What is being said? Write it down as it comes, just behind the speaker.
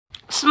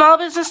Small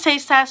business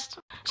taste test.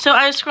 So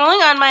I was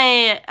scrolling on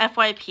my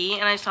FYP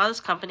and I saw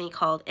this company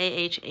called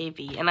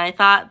AHAV, and I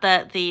thought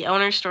that the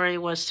owner's story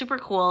was super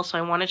cool, so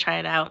I want to try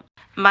it out.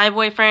 My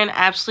boyfriend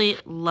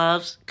absolutely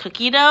loves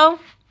cookie dough.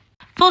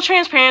 Full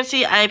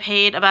transparency, I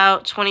paid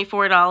about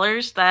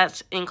 $24.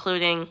 That's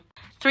including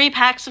 3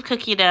 packs of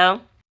cookie dough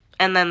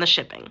and then the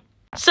shipping.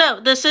 So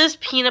this is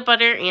peanut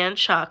butter and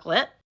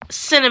chocolate,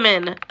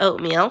 cinnamon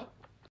oatmeal,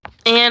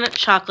 and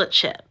chocolate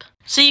chip.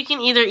 So you can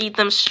either eat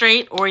them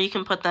straight or you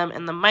can put them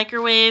in the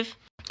microwave.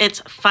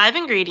 It's 5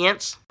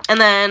 ingredients. And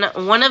then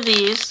one of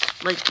these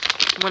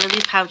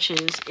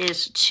pouches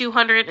is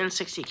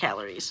 260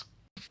 calories.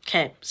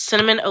 Okay,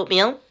 cinnamon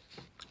oatmeal.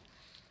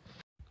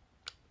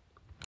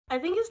 I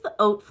think it's the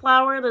oat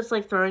flour that's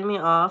like throwing me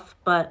off,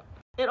 but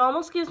it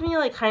almost gives me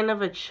like kind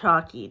of a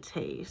chalky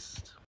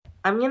taste.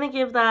 I'm gonna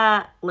give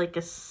that like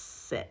a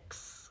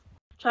 6.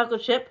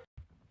 Chocolate chip.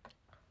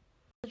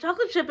 The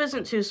chocolate chip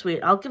isn't too sweet.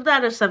 I'll give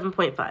that a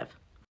 7.5.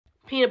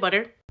 Peanut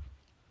butter.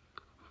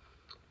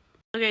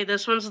 Okay,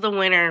 this one's the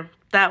winner.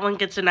 That one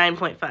gets a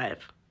 9.5.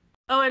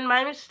 Oh, and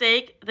my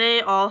mistake,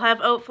 they all have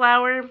oat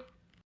flour,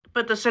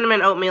 but the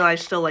cinnamon oatmeal I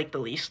still like the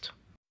least.